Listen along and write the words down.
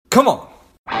Come on.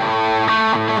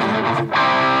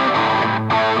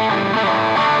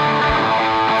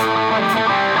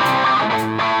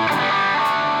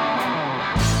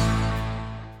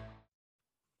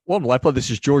 Welcome to Lifeblood. This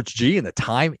is George G, and the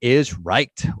time is right.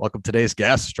 Welcome to today's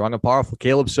guest, strong and powerful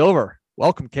Caleb Silver.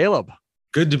 Welcome, Caleb.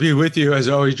 Good to be with you as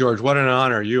always, George. What an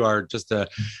honor. You are just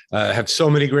have so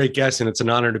many great guests, and it's an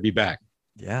honor to be back.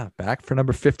 Yeah, back for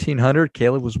number 1500.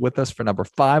 Caleb was with us for number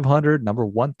 500, number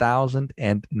 1000,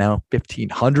 and now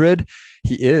 1500.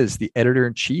 He is the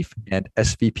editor-in-chief and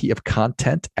SVP of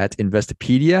content at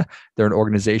Investopedia. They're an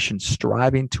organization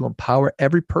striving to empower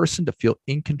every person to feel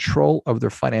in control of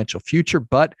their financial future.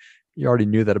 But you already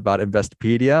knew that about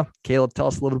Investopedia. Caleb, tell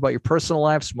us a little bit about your personal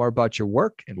life, some more about your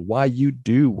work, and why you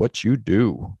do what you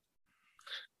do.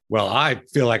 Well, I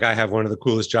feel like I have one of the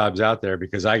coolest jobs out there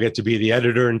because I get to be the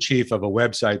editor-in-chief of a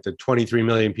website that 23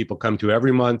 million people come to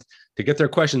every month to get their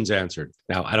questions answered.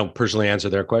 Now, I don't personally answer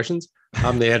their questions.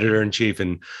 I'm the editor-in-chief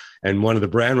and one of the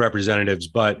brand representatives,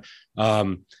 but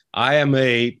I am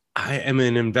an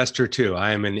investor too.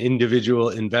 I am an individual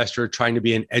investor trying to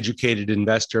be an educated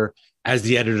investor. As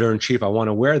the editor-in-chief, I want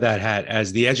to wear that hat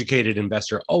as the educated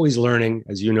investor, always learning.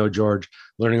 As you know, George,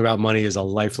 learning about money is a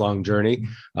lifelong journey.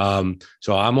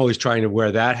 So I'm always trying to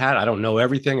wear that hat. I don't know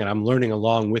everything, and I'm learning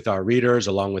along with our readers,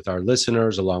 along with our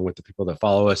listeners, along with the people that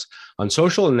follow us on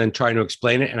social, and then trying to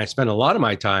explain it. And I spend a lot of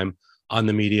my time on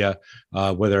the media,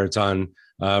 whether it's on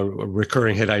a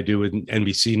recurring hit I do with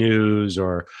NBC News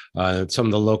or some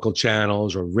of the local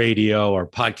channels or radio or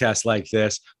podcasts like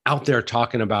this, out there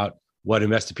talking about what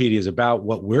Investopedia is about,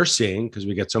 what we're seeing, because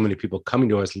we get so many people coming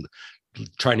to us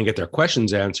trying to get their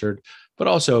questions answered, but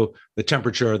also the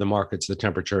temperature of the markets, the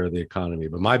temperature of the economy.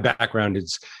 But my background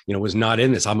was not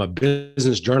in this. I'm a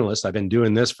business journalist. I've been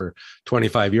doing this for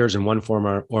 25 years in one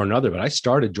form or another. But I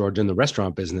started, George, in the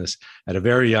restaurant business at a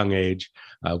very young age,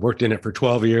 worked in it for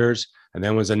 12 years, and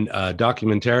then was a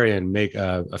documentarian,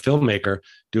 a filmmaker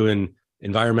doing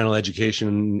environmental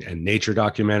education and nature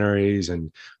documentaries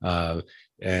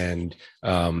and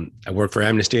I worked for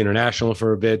Amnesty International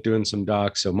for a bit doing some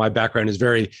docs. So my background is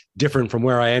very different from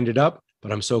where I ended up,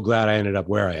 but I'm so glad I ended up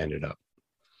where I ended up.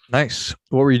 Nice.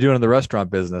 What were you doing in the restaurant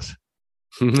business?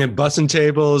 Bussing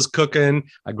tables, cooking.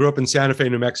 I grew up in Santa Fe,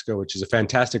 New Mexico, which is a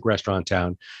fantastic restaurant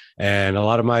town. And a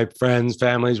lot of my friends,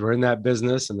 families were in that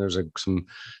business. And there's some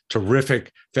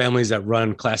terrific families that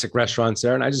run classic restaurants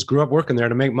there. And I just grew up working there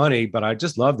to make money, but I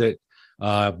just loved it.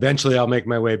 Eventually I'll make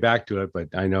my way back to it, but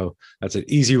I know that's an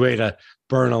easy way to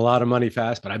burn a lot of money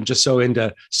fast, but I'm just so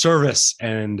into service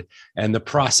and the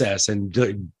process and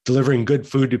delivering good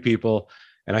food to people.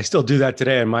 And I still do that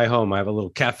today in my home. I have a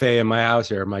little cafe in my house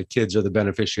here. My kids are the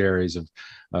beneficiaries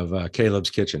of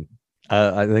Caleb's Kitchen.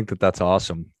 I think that's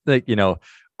awesome.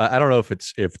 I don't know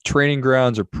if training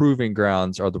grounds or proving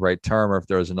grounds are the right term or if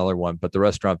there's another one, but the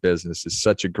restaurant business is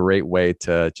such a great way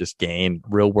to just gain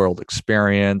real world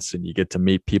experience, and you get to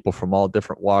meet people from all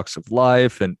different walks of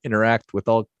life and interact with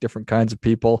all different kinds of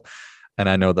people. And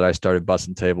I know that I started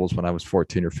bussing tables when I was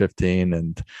 14 or 15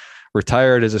 and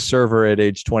retired as a server at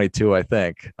age 22, I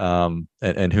think.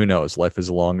 And who knows, life is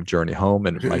a long journey home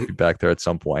and it might be back there at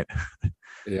some point.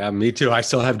 Yeah, me too. I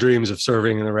still have dreams of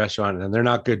serving in the restaurant, and they're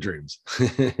not good dreams.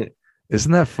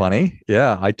 Isn't that funny?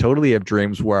 Yeah, I totally have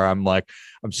dreams where I'm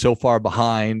so far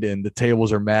behind and the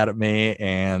tables are mad at me.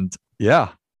 And yeah,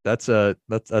 that's a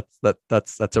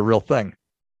real thing.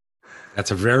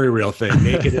 That's a very real thing.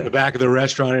 Naked in the back of the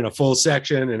restaurant in a full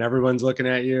section, and everyone's looking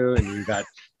at you, and you got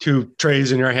 2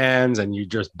 trays in your hands, and you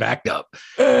just backed up.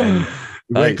 And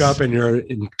you wake up and you're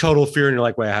in total fear, and you're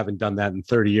like, "Wait, I haven't done that in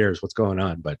 30 years. What's going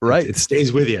on?" But right, it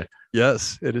stays with you.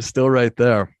 Yes, it is still right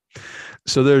there.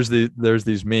 So there's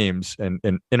these memes, and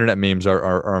internet memes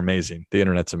are amazing. The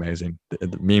internet's amazing.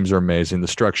 The memes are amazing. The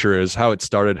structure is how it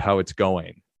started, how it's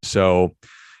going. So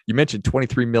you mentioned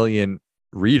 23 million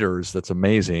readers. That's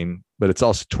amazing. But it's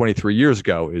also 23 years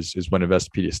ago is when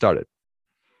Investopedia started.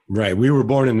 Right. We were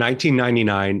born in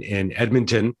 1999 in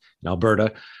Edmonton, in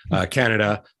Alberta,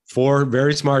 Canada. 4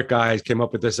 very smart guys came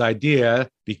up with this idea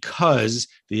because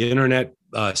the internet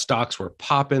stocks were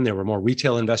popping. There were more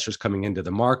retail investors coming into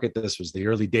the market. This was the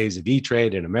early days of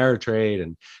E-Trade and Ameritrade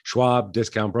and Schwab,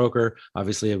 discount broker.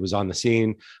 Obviously, it was on the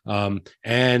scene.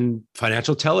 And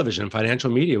financial television, financial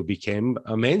media became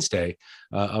a mainstay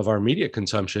of our media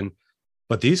consumption.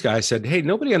 But these guys said, hey,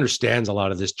 nobody understands a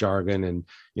lot of this jargon. And,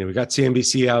 we got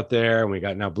CNBC out there, and we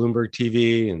got now Bloomberg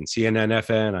TV and CNN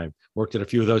FN. I worked at a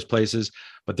few of those places,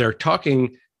 but they're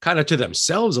talking kind of to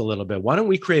themselves a little bit. Why don't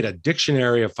we create a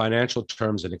dictionary of financial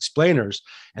terms and explainers?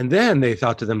 And then they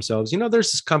thought to themselves,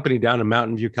 there's this company down in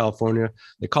Mountain View, California.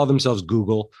 They call themselves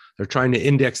Google. They're trying to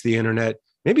index the internet.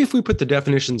 maybe if we put the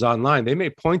definitions online, they may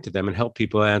point to them and help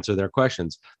people answer their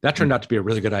questions. That turned out to be a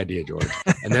really good idea, George.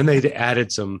 And then they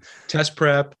added some test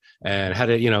prep and how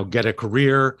to, get a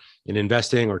career in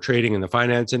investing or trading in the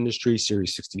finance industry,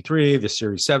 Series 63, the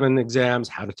Series 7 exams,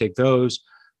 how to take those.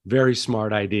 Very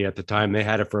smart idea at the time. They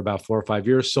had it for about 4 or 5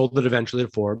 years, sold it eventually to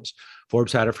Forbes.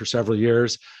 Forbes had it for several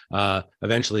years.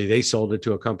 Eventually, they sold it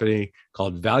to a company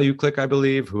called ValueClick, I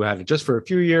believe, who had it just for a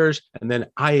few years. And then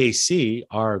IAC,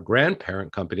 our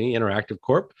grandparent company, Interactive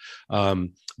Corp,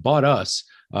 bought us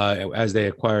as they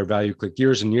acquired ValueClick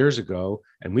years and years ago.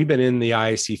 And we've been in the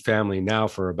IAC family now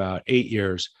for about 8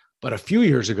 years. But a few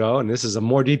years ago, and this is a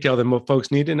more detail than most folks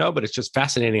need to know, but it's just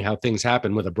fascinating how things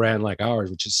happen with a brand like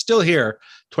ours, which is still here.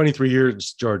 23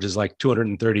 years, George, is like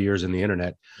 230 years in the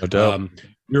internet. No doubt.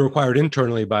 We were acquired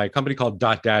internally by a company called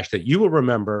Dotdash that you will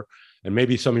remember, and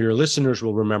maybe some of your listeners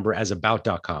will remember as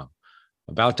About.com.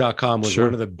 About.com was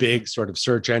one of the big sort of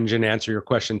search engine, answer your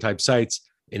question type sites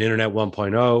in Internet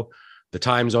 1.0. The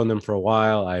Times owned them for a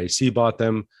while. IAC bought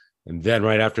them. And then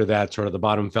right after that, sort of the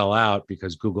bottom fell out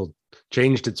because Google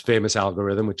changed its famous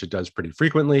algorithm, which it does pretty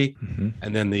frequently. Mm-hmm.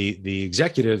 And then the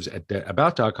executives at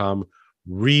About.com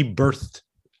rebirthed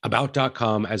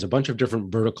About.com as a bunch of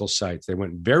different vertical sites. They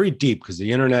went very deep because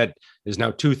the internet is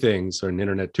now two things, or an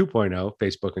internet 2.0,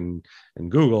 Facebook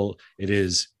and Google. It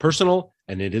is personal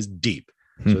and it is deep.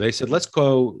 So they said, let's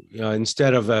go,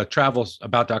 instead of travel,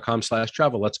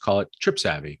 about.com/travel, let's call it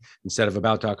TripSavvy. Instead of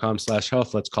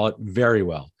about.com/health, let's call it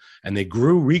Verywell. And they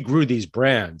regrew these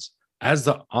brands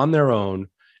on their own.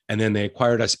 And then they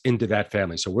acquired us into that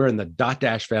family. So we're in the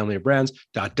Dotdash family of brands.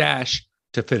 Dotdash,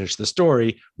 to finish the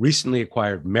story, recently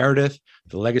acquired Meredith,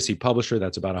 the legacy publisher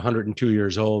that's about 102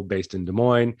 years old, based in Des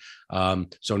Moines.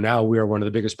 So now we are one of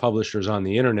the biggest publishers on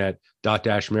the internet,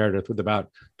 Dotdash Meredith, with about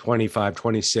 25,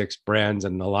 26 brands.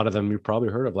 And a lot of them you've probably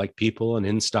heard of, like People and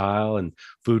InStyle and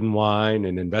Food and Wine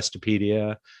and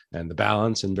Investopedia and The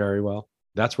Balance and Verywell.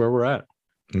 That's where we're at.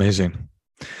 Amazing.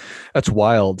 That's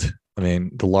wild. I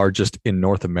mean, the largest in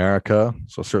North America.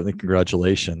 So certainly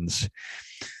congratulations.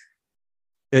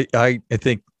 I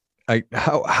think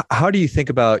how do you think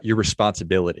about your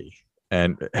responsibility?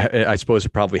 And I suppose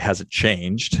it probably hasn't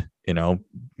changed,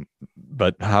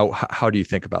 but how do you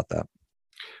think about that?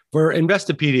 For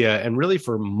Investopedia, and really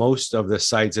for most of the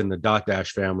sites in the Dotdash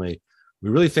family, we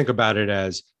really think about it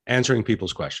as answering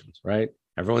people's questions, right?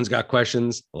 Everyone's got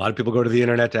questions. A lot of people go to the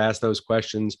internet to ask those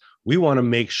questions. We want to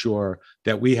make sure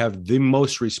that we have the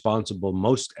most responsible,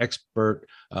 most expert,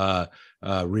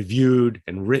 reviewed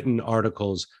and written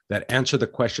articles that answer the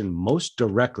question most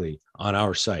directly on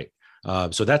our site.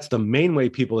 So that's the main way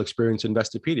people experience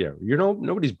Investopedia.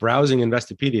 Nobody's browsing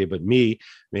Investopedia but me,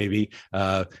 maybe.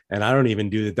 And I don't even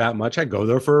do it that much. I go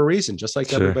there for a reason, just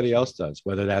like everybody else does,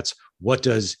 whether that's what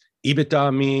does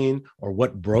EBITDA mean, or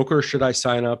what broker should I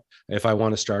sign up if I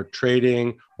want to start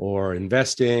trading or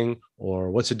investing, or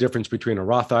what's the difference between a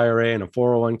Roth IRA and a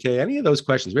 401k, any of those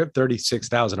questions. We have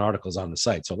 36,000 articles on the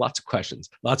site. So lots of questions,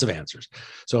 lots of answers.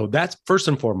 So that's first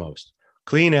and foremost,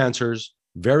 clean answers,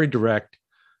 very direct,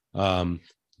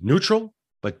 neutral,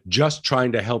 but just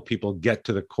trying to help people get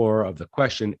to the core of the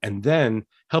question and then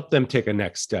help them take a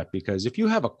next step. Because if you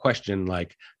have a question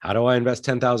like, how do I invest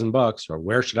 $10,000 or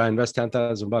where should I invest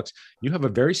 $10,000? You have a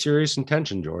very serious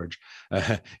intention, George.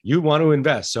 You want to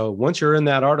invest. So once you're in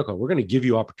that article, we're going to give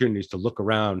you opportunities to look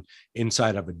around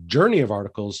inside of a journey of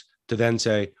articles to then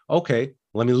say, okay,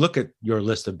 let me look at your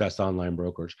list of best online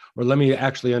brokers, or let me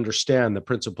actually understand the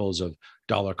principles of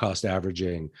dollar cost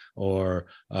averaging, or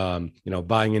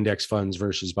buying index funds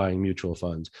versus buying mutual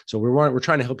funds. So we're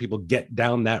trying to help people get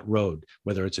down that road,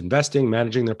 whether it's investing,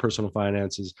 managing their personal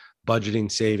finances,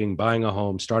 budgeting, saving, buying a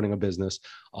home, starting a business.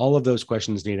 All of those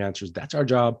questions need answers. That's our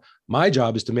job. My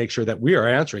job is to make sure that we are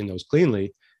answering those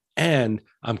cleanly. And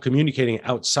I'm communicating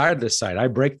outside of the site. I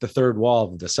break the third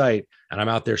wall of the site, and I'm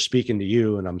out there speaking to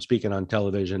you, and I'm speaking on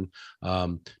television,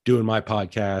 doing my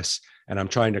podcasts, and I'm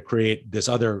trying to create these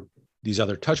other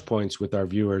touch points with our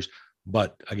viewers.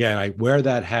 But again, I wear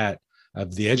that hat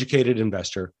of the educated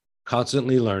investor,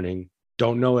 constantly learning,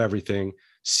 don't know everything,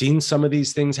 seen some of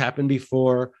these things happen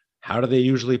before. How do they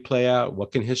usually play out?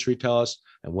 What can history tell us?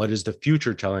 And what is the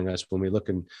future telling us when we look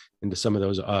into some of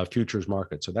those futures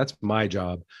markets? So that's my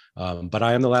job. But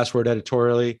I am the last word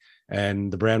editorially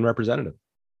and the brand representative.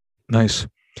 Nice.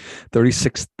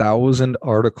 36,000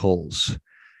 articles.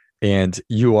 And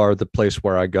you are the place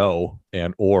where I go.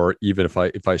 Or even if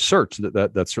I search,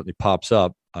 that certainly pops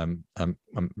up. I'm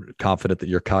confident that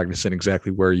you're cognizant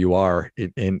exactly where you are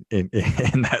in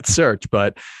that search.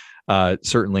 But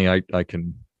certainly I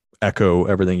can echo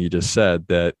everything you just said,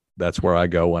 that That's where I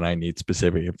go when I need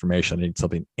specific information. I need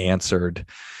something answered.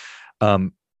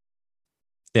 Um,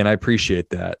 and I appreciate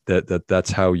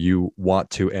that's how you want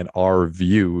to and are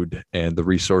viewed, and the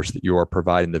resource that you are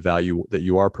providing, the value that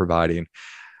you are providing.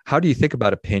 How do you think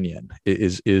about opinion?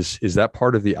 Is that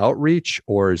part of the outreach,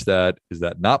 or is that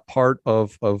not part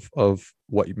of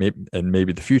what you may, and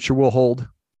maybe the future will hold?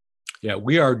 Yeah,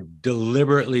 we are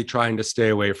deliberately trying to stay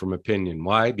away from opinion.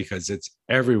 Why? Because it's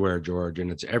everywhere, George,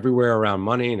 and it's everywhere around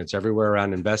money, and it's everywhere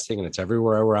around investing, and it's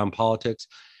everywhere around politics.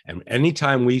 And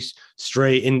anytime we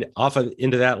stray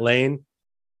into that lane,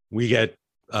 we get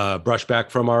brushed back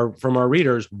from our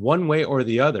readers one way or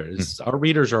the other. Our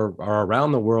readers are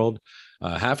around the world,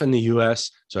 half in the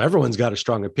US. So everyone's got a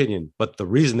strong opinion. But the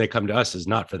reason they come to us is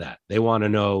not for that. They want to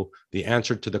know the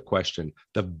answer to the question,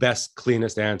 the best,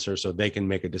 cleanest answer, so they can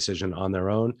make a decision on their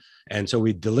own. And so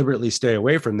we deliberately stay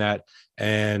away from that.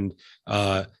 And,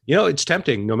 it's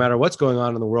tempting, no matter what's going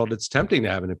on in the world, it's tempting to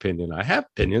have an opinion. I have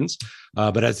opinions,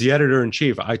 but as the editor in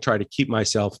chief, I try to keep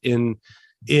myself in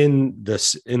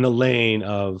the lane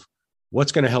of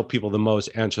what's going to help people the most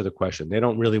answer the question. They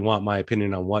don't really want my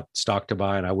opinion on what stock to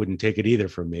buy, and I wouldn't take it either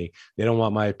from me. They don't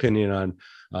want my opinion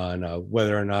on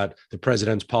whether or not the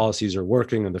president's policies are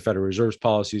working and the Federal Reserve's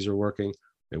policies are working.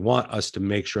 They want us to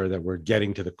make sure that we're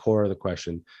getting to the core of the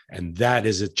question. And that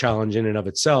is a challenge in and of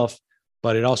itself,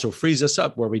 but it also frees us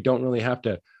up where we don't really have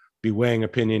to be weighing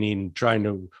opinion and trying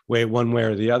to weigh one way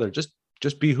or the other.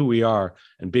 Just be who we are,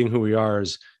 and being who we are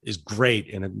is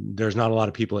great. And there's not a lot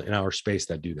of people in our space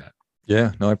that do that.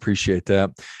 Yeah, no, I appreciate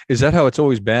that. Is that how it's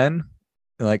always been?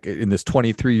 Like in this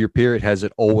 23-year period, has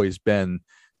it always been,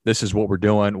 this is what we're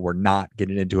doing, we're not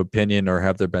getting into opinion, or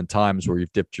have there been times where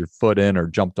you've dipped your foot in or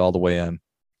jumped all the way in?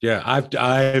 Yeah, I've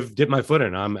dipped my foot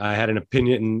in. I had an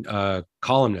opinion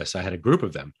columnist. I had a group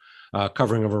of them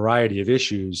covering a variety of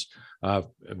issues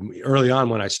early on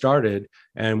when I started.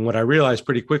 And what I realized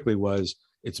pretty quickly was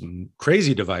it's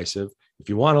crazy divisive. If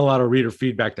you want a lot of reader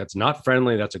feedback that's not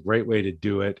friendly, that's a great way to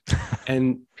do it.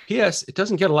 And P.S., it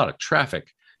doesn't get a lot of traffic.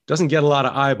 It doesn't get a lot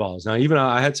of eyeballs. Now, even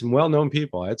I had some well-known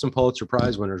people. I had some Pulitzer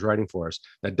Prize winners writing for us.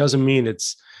 That doesn't mean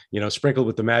it's, sprinkled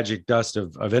with the magic dust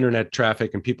of internet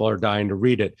traffic and people are dying to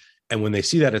read it. And when they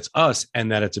see that it's us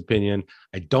and that it's opinion,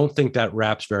 I don't think that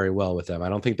wraps very well with them. I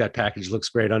don't think that package looks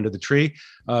great under the tree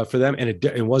for them. And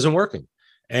it wasn't working.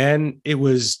 And it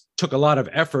took a lot of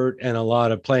effort and a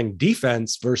lot of playing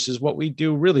defense versus what we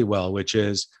do really well, which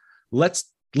is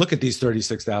let's look at these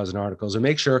 36,000 articles and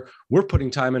make sure we're putting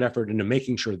time and effort into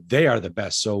making sure they are the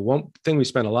best. So one thing we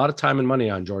spend a lot of time and money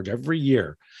on, George, every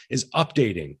year is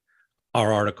updating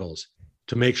our articles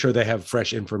to make sure they have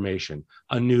fresh information,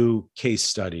 a new case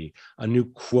study, a new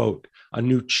quote, a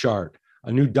new chart,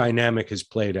 a new dynamic has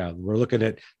played out. We're looking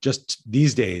at just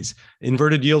these days,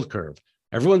 inverted yield curve.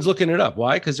 Everyone's looking it up.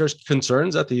 Why? Because there's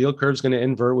concerns that the yield curve is going to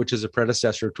invert, which is a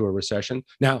predecessor to a recession.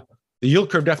 Now, the yield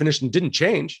curve definition didn't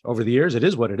change over the years. It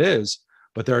is what it is.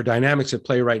 But there are dynamics at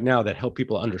play right now that help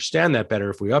people understand that better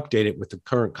if we update it with the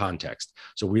current context.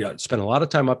 So we spend a lot of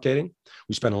time updating.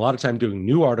 We spend a lot of time doing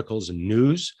new articles and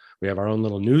news. We have our own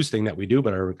little news thing that we do,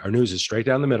 but our news is straight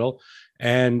down the middle.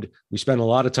 And we spend a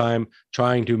lot of time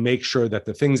trying to make sure that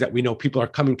the things that we know people are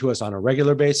coming to us on a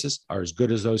regular basis are as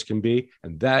good as those can be.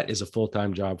 And that is a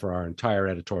full-time job for our entire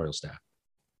editorial staff.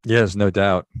 Yes, no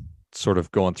doubt. Sort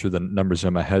of going through the numbers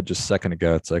in my head just a second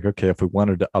ago. It's like, okay, if we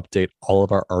wanted to update all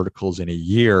of our articles in a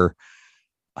year,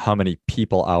 how many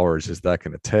people hours is that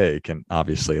going to take? And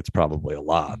obviously it's probably a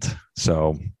lot.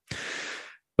 So,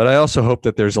 but I also hope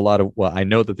that there's I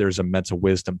know that there's immense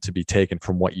wisdom to be taken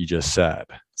from what you just said.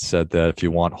 Said that if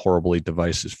you want horribly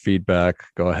divisive feedback,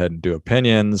 go ahead and do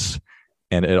opinions.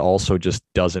 And it also just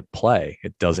doesn't play.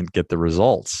 It doesn't get the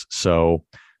results. So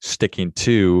sticking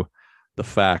to the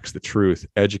facts, the truth,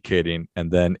 educating, and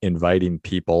then inviting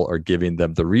people or giving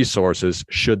them the resources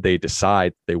should they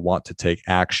decide they want to take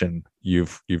action.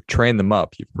 You've trained them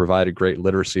up. You've provided great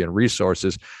literacy and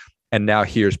resources. And now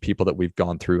here's people that we've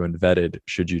gone through and vetted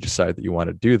should you decide that you want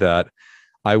to do that.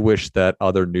 I wish that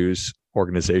other news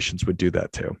organizations would do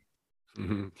that too.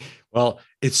 Mm-hmm. Well,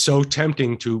 it's so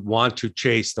tempting to want to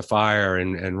chase the fire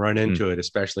and run into it,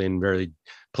 especially in very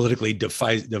politically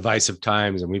divisive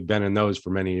times. And we've been in those for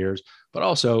many years, but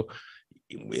also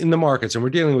in the markets, and we're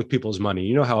dealing with people's money.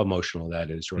 You know how emotional that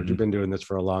is, George. You've been doing this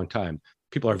for a long time.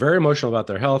 People are very emotional about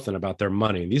their health and about their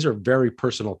money. These are very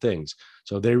personal things.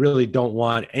 So they really don't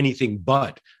want anything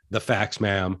but the facts,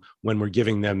 ma'am, when we're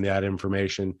giving them that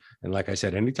information. And like I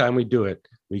said, anytime we do it,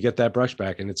 we get that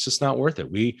brushback, and it's just not worth it.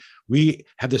 We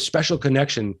have this special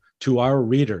connection to our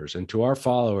readers and to our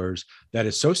followers that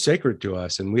is so sacred to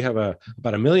us. And we have about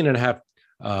 1.5 million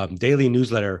daily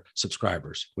newsletter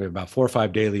subscribers. We have about 4 or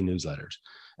 5 daily newsletters,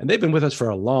 and they've been with us for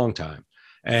a long time.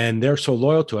 And they're so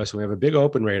loyal to us, and we have a big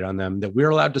open rate on them that we're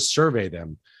allowed to survey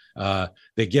them.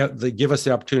 They give us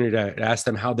the opportunity to ask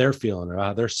them how they're feeling or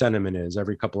how their sentiment is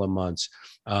every couple of months.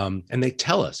 And they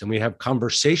tell us, and we have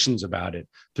conversations about it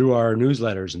through our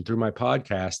newsletters and through my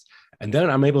podcast. And then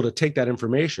I'm able to take that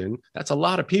information. That's a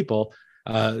lot of people,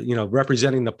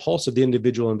 representing the pulse of the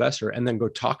individual investor, and then go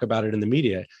talk about it in the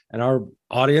media. And our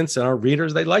audience and our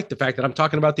readers, they like the fact that I'm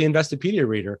talking about the Investopedia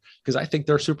reader, because I think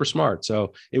they're super smart.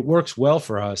 So it works well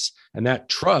for us. And that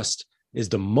trust is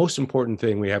the most important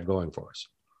thing we have going for us.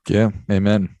 Yeah.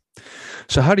 Amen.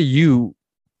 So how do you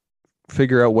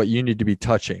figure out what you need to be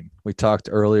touching? We talked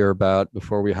earlier about,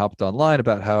 before we hopped online,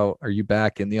 about how are you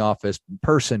back in the office in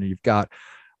person, and you've got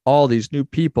all these new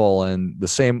people and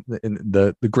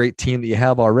the great team that you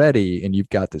have already. And you've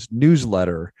got this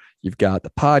newsletter, you've got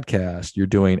the podcast, you're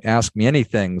doing Ask Me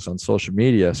Anythings on social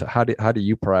media. So how do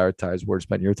you prioritize where to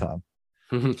spend your time?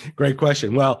 Great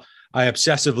question. Well, I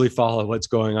obsessively follow what's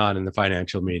going on in the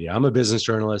financial media. I'm a business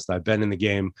journalist. I've been in the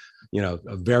game,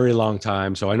 a very long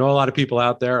time. So I know a lot of people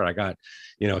out there. I got,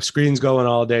 screens going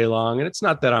all day long. And it's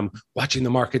not that I'm watching the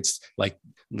markets like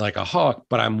a hawk,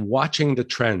 but I'm watching the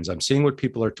trends. I'm seeing what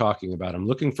people are talking about. I'm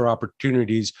looking for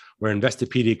opportunities where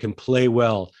Investopedia can play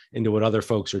well into what other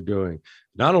folks are doing.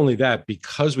 Not only that,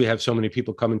 because we have so many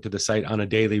people coming to the site on a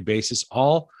daily basis,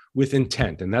 all with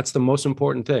intent. And that's the most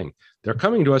important thing. They're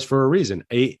coming to us for a reason,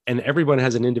 and everyone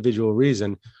has an individual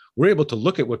reason. We're able to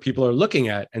look at what people are looking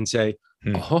at and say,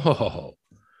 oh,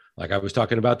 like I was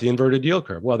talking about the inverted yield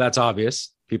curve. Well, that's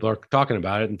obvious. People are talking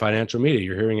about it in financial media.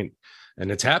 You're hearing it,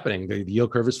 and it's happening. The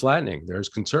yield curve is flattening. There's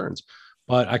concerns.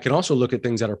 But I can also look at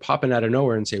things that are popping out of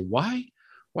nowhere and say, why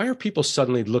are people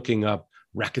suddenly looking up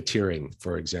racketeering,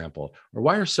 for example? Or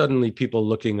why are suddenly people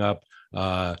looking up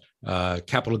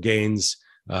capital gains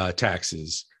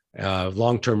taxes,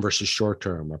 long-term versus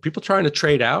short-term? Are people trying to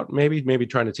trade out, maybe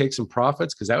trying to take some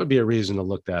profits? Because that would be a reason to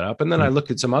look that up. And then I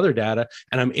look at some other data,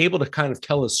 and I'm able to kind of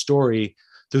tell a story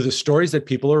through the stories that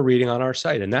people are reading on our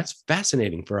site. And that's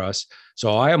fascinating for us.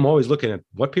 So I am always looking at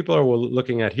what people are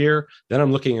looking at here. Then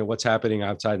I'm looking at what's happening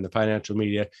outside in the financial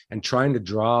media and trying to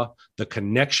draw the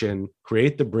connection,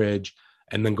 create the bridge,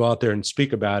 and then go out there and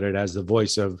speak about it as the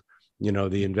voice of, the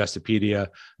Investopedia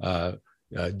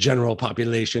general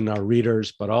population, our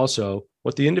readers, but also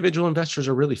what the individual investors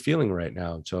are really feeling right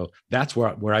now. So that's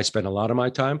where I spend a lot of my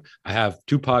time. I have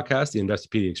 2 podcasts, the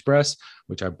Investopedia Express,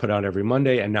 which I put out every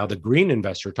Monday, and now the Green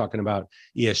Investor, talking about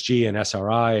ESG and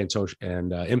SRI and social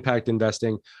and impact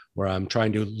investing, where I'm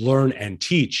trying to learn and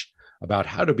teach about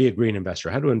how to be a green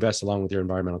investor, how to invest along with your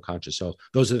environmental conscious. So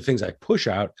those are the things I push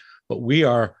out, but we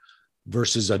are,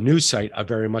 versus a news site, a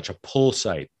very much a pull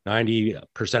site. 90%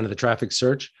 of the traffic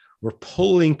search, we're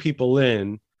pulling people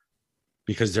in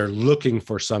because they're looking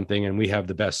for something, and we have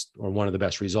the best or one of the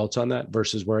best results on that,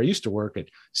 versus where I used to work at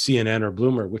CNN or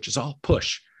Bloomberg, which is all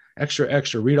push, extra,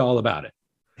 read all about it.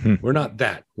 We're not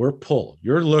that. We're pull.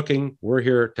 You're looking. We're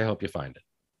here to help you find it.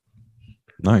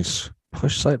 Nice.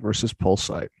 Push site versus pull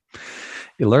site.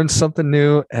 You learn something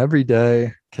new every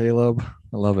day, Caleb.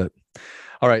 I love it.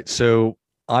 All right. So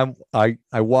I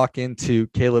walk into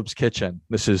Caleb's kitchen.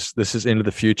 This is into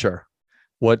the future.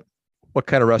 What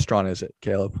kind of restaurant is it,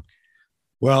 Caleb?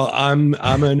 Well, I'm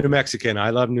a New Mexican.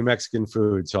 I love New Mexican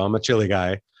food, so I'm a chili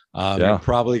guy. You're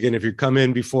probably going to, if you come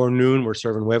in before noon, we're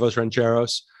serving huevos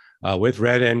rancheros with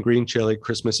red and green chili,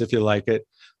 Christmas if you like it.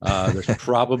 There's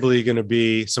probably going to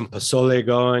be some pozole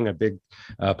going, a big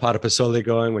pot of pozole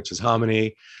going, which is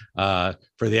hominy for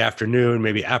the afternoon,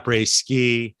 maybe après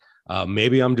ski.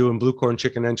 Maybe I'm doing blue corn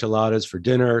chicken enchiladas for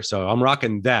dinner. So I'm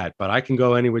rocking that, but I can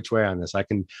go any which way on this. I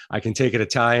can take it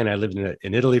Italian. I lived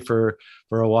in Italy for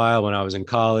a while when I was in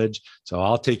college. So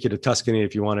I'll take you to Tuscany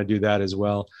if you want to do that as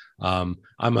well. I'm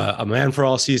a man for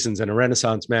all seasons and a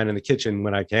Renaissance man in the kitchen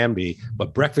when I can be,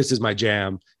 but breakfast is my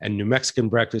jam, and New Mexican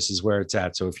breakfast is where it's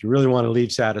at. So if you really want to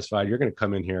leave satisfied, you're going to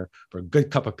come in here for a good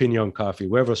cup of pinon coffee,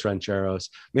 huevos rancheros,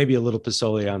 maybe a little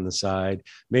pozole on the side,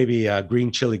 maybe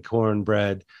green chili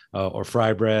cornbread or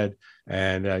fry bread.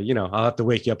 And, I'll have to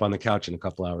wake you up on the couch in a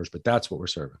couple hours, but that's what we're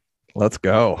serving. Let's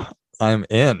go. I'm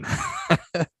in.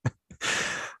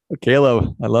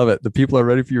 Caleb, I love it. The people are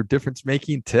ready for your difference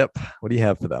making tip. What do you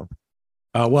have for them?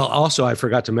 Well, also, I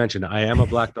forgot to mention, I am a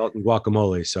Black Belt in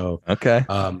guacamole. So okay,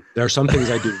 there are some things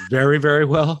I do very, very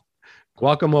well.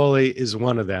 Guacamole is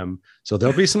one of them. So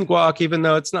there'll be some guac, even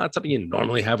though it's not something you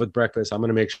normally have with breakfast. I'm going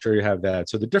to make sure you have that.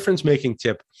 So the difference making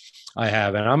tip I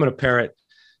have, and I'm going to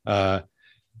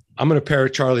pair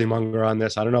Charlie Munger on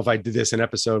this. I don't know if I did this in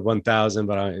episode 1000,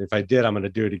 but if I did, I'm going to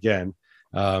do it again.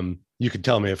 you can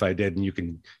tell me if I did, and you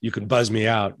can buzz me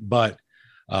out. But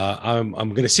I'm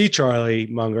going to see Charlie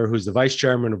Munger, who's the vice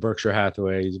chairman of Berkshire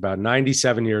Hathaway. He's about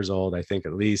 97 years old, I think,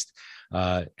 at least,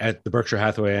 at the Berkshire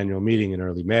Hathaway annual meeting in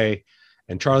early May.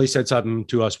 And Charlie said something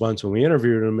to us once when we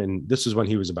interviewed him, and this was when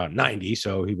he was about 90,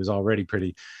 so he was already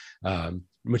pretty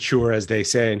mature, as they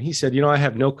say. And he said, I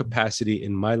have no capacity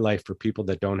in my life for people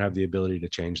that don't have the ability to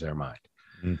change their mind.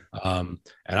 And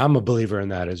I'm a believer in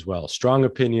that as well. Strong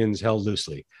opinions held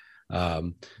loosely.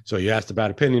 So you asked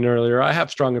about opinion earlier. I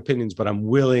have strong opinions, but I'm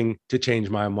willing to change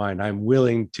my mind. I'm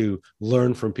willing to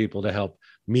learn from people to help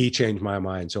me change my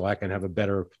mind so I can have a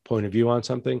better point of view on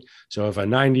something. So if a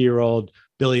 90-year-old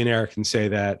billionaire can say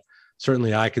that,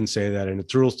 certainly I can say that, and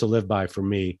it's rules to live by for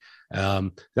me.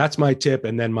 That's my tip.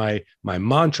 And then my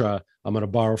mantra, I'm going to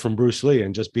borrow from Bruce Lee,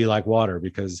 and just be like water,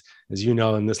 because as you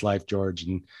know, in this life, George,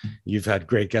 and you've had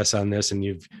great guests on this, and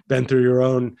you've been through your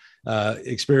own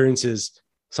experiences,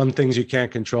 some things you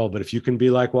can't control, but if you can be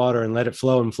like water and let it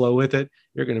flow and flow with it,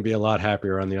 you're going to be a lot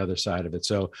happier on the other side of it.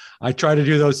 So I try to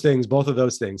do those things, both of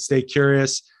those things: stay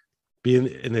curious, be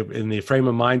in the frame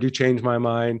of mind to change my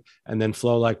mind, and then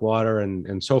flow like water.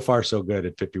 And so far, so good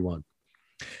at 51.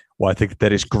 Well, I think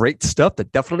that is great stuff.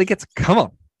 That definitely gets, come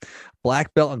on,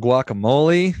 black belt and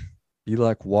guacamole, be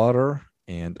like water,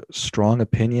 and strong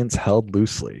opinions held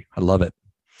loosely. I love it.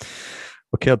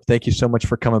 Well, Caleb, thank you so much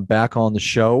for coming back on the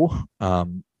show.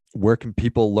 Where can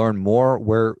people learn more?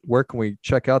 Where can we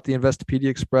check out the Investopedia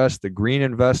Express, the Green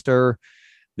Investor,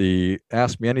 the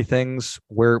Ask Me Anythings?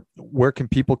 Where can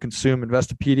people consume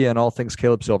Investopedia and all things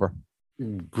Caleb Silver?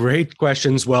 Great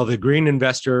questions. Well, the Green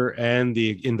Investor and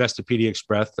the Investopedia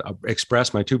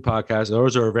Express, my two podcasts,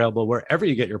 those are available wherever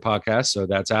you get your podcasts. So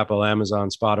that's Apple, Amazon,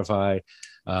 Spotify,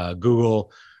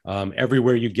 Google,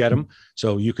 everywhere you get them.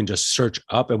 So you can just search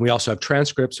up. And we also have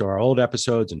transcripts of our old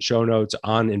episodes and show notes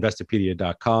on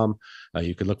investopedia.com.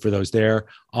 You can look for those there.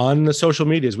 On the social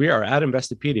medias, we are at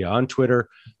Investopedia on Twitter,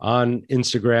 on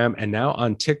Instagram, and now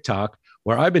on TikTok,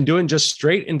 where I've been doing just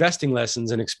straight investing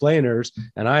lessons and explainers.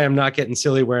 And I am not getting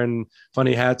silly wearing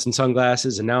funny hats and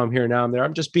sunglasses. And now I'm here, now I'm there.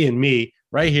 I'm just being me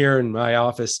right here in my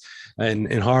office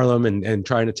in Harlem, and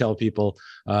trying to tell people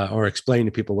or explain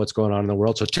to people what's going on in the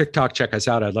world. So TikTok, check us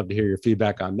out. I'd love to hear your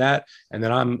feedback on that. And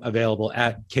then I'm available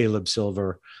at Caleb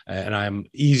Silver, and I'm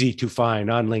easy to find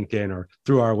on LinkedIn or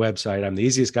through our website. I'm the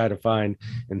easiest guy to find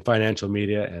in financial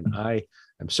media. And I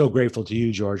am so grateful to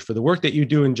you, George, for the work that you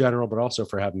do in general, but also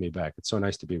for having me back. It's so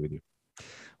nice to be with you.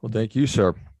 Well, thank you,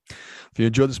 sir. If you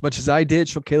enjoyed this as much as I did,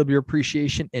 show Caleb your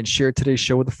appreciation and share today's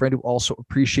show with a friend who also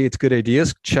appreciates good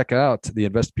ideas. Check out the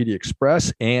Investopedia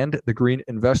Express and the Green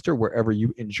Investor wherever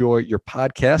you enjoy your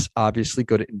podcasts. Obviously,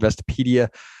 go to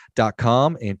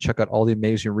investopedia.com and check out all the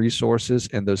amazing resources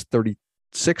and those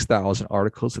 36,000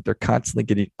 articles that they're constantly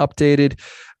getting updated.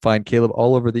 Find Caleb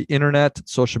all over the internet,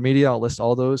 social media. I'll list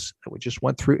all those that we just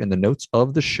went through in the notes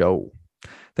of the show.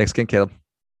 Thanks again, Caleb.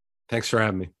 Thanks for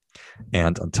having me.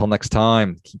 And until next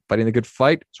time, keep fighting the good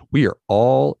fight. We are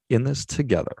all in this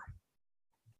together.